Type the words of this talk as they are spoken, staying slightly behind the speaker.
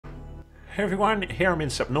Hey everyone, here I'm in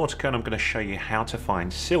Subnautica and I'm going to show you how to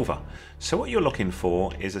find silver. So what you're looking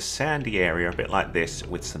for is a sandy area a bit like this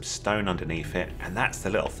with some stone underneath it, and that's the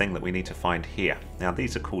little thing that we need to find here. Now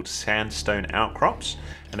these are called sandstone outcrops,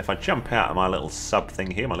 and if I jump out of my little sub thing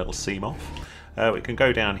here, my little seamoth, we can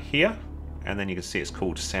go down here and then you can see it's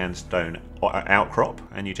called sandstone outcrop,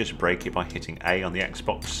 and you just break it by hitting A on the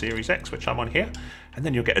Xbox Series X, which I'm on here, and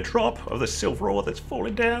then you'll get a drop of the silver ore that's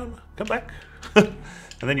falling down. Come back.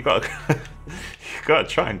 And then you've got to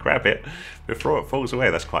try and grab it before it falls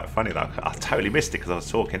away. That's quite funny though. I totally missed it because I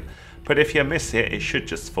was talking. But if you miss it, it should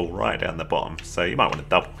just fall right down the bottom. So you might want to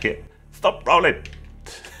double hit. Stop rolling.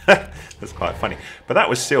 That's quite funny. But that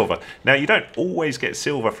was silver. Now you don't always get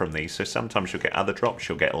silver from these. So sometimes you'll get other drops.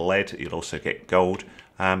 You'll get lead. You'll also get gold.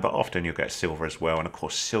 But often you'll get silver as well. And of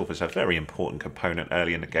course silver is a very important component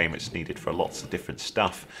early in the game. It's needed for lots of different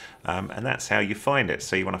stuff. And that's how you find it.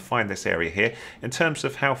 So you want to find this area here. In terms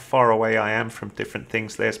of how far away I am from different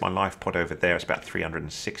things, there's my life pod over there. It's about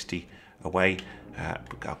 360 away.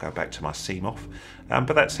 I'll go back to my seamoth.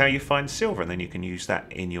 But that's how you find silver. And then you can use that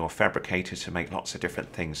in your fabricator to make lots of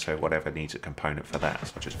different things. So whatever needs a component for that.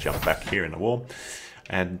 So I'll just jump back here in the warm.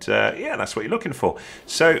 And yeah, that's what you're looking for.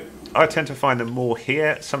 So I tend to find them more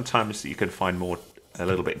here. Sometimes you can find more a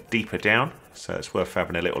little bit deeper down. So it's worth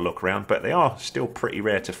having a little look around. But they are still pretty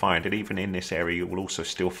rare to find. And even in this area, you will also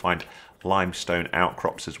still find limestone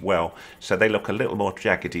outcrops as well. So they look a little more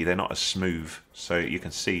jaggedy. They're not as smooth. So you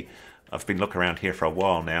can see I've been looking around here for a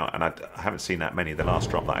while now. And I haven't seen that many. The last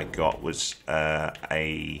drop that I got was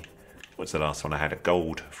what's the last one I had? A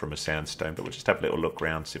gold from a sandstone, but we'll just have a little look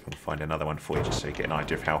around, see if we can find another one for you, just so you get an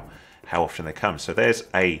idea of how often they come. So there's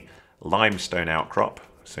a limestone outcrop.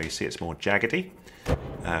 So you see it's more jaggedy.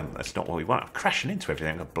 That's not what we want. I'm crashing into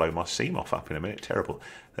everything. I'm going to blow my seamoth up in a minute. Terrible.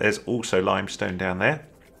 There's also limestone down there.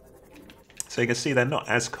 So you can see they're not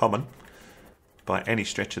as common by any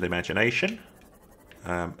stretch of the imagination.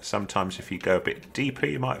 Sometimes if you go a bit deeper,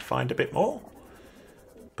 you might find a bit more.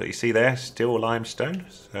 But you see there, still limestone.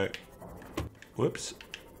 So whoops,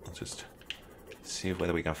 I'll just see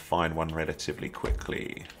whether we can find one relatively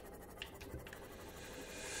quickly.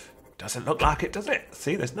 Doesn't look like it, does it?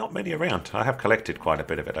 See, there's not many around. I have collected quite a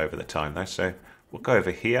bit of it over the time though, so we'll go over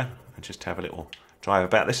here and just have a little drive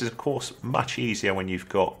about. This is of course much easier when you've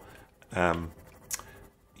got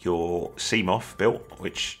your seamoth built,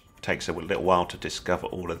 which takes a little while to discover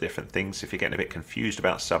all the different things. If you're getting a bit confused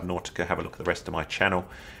about Subnautica, have a look at the rest of my channel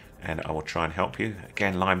and I will try and help you.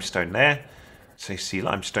 Again, limestone there. So you see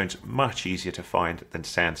limestone's much easier to find than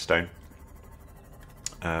sandstone.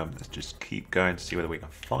 Let's just keep going to see whether we can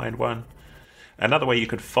find one. Another way you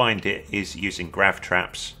can find it is using grav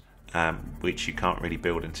traps, which you can't really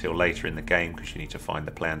build until later in the game because you need to find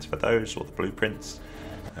the plans for those or the blueprints,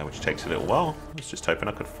 which takes a little while. I was just hoping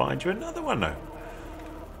I could find you another one though.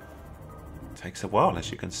 Takes a while,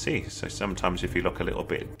 as you can see. So sometimes if you look a little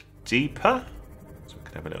bit deeper, so we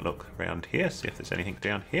can have a little look around here, see if there's anything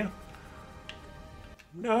down here.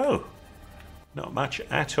 No, not much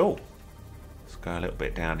at all. Let's go a little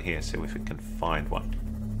bit down here, see if we can find one.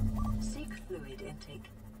 Seek fluid intake.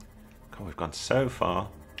 God, we've gone so far.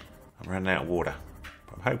 I'm running out of water.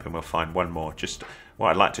 I'm hoping we'll find one more. Just what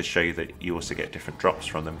I'd like to show you that you also get different drops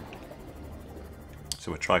from them.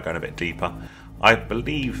 So we'll try going a bit deeper. I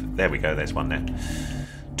believe, there we go, there's one there.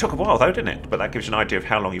 Took a while though, didn't it? But that gives you an idea of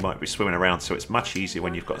how long you might be swimming around, so it's much easier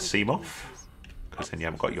when you've got a seamoth, because then you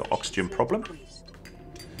haven't got your oxygen problem.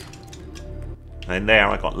 And there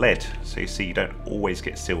I got lead, so you see you don't always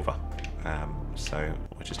get silver. So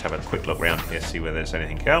we'll just have a quick look around here, see whether there's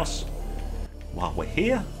anything else. While we're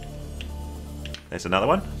here, there's another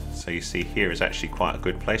one. So you see here is actually quite a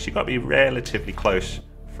good place. You've got to be relatively close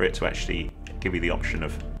for it to actually give you the option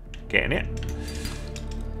of getting it.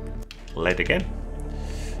 Lead again.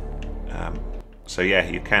 So yeah,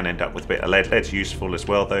 you can end up with a bit of lead. Lead's useful as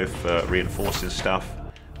well though for reinforcing stuff.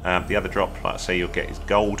 The other drop, like I say, you'll get is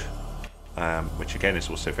gold, which again is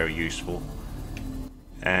also very useful.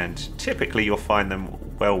 And typically you'll find them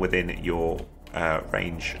well within your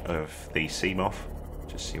range of the seamoth.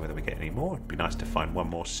 Just see whether we get any more. It'd be nice to find one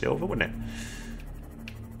more silver, wouldn't it?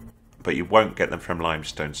 But you won't get them from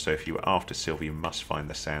limestone, so if you were after silver you must find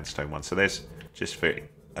the sandstone one. So there's, just for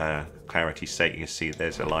clarity's sake, you see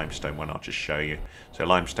there's a limestone one. I'll just show you. So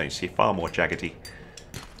limestone, you see far more jaggedy,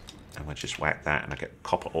 and we'll just whack that and I get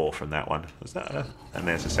copper ore from that one. Was that and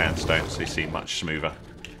there's a sandstone, so you see much smoother.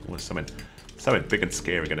 Oh, something big and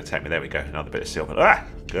scary going to attack me. There we go, another bit of silver. Ah,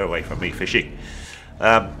 go away from me, fishy.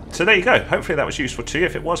 So there you go. Hopefully that was useful to you.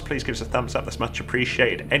 If it was, please give us a thumbs up. That's much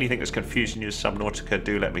appreciated. Anything that's confusing you with Subnautica,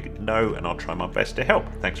 do let me know and I'll try my best to help.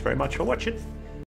 Thanks very much for watching.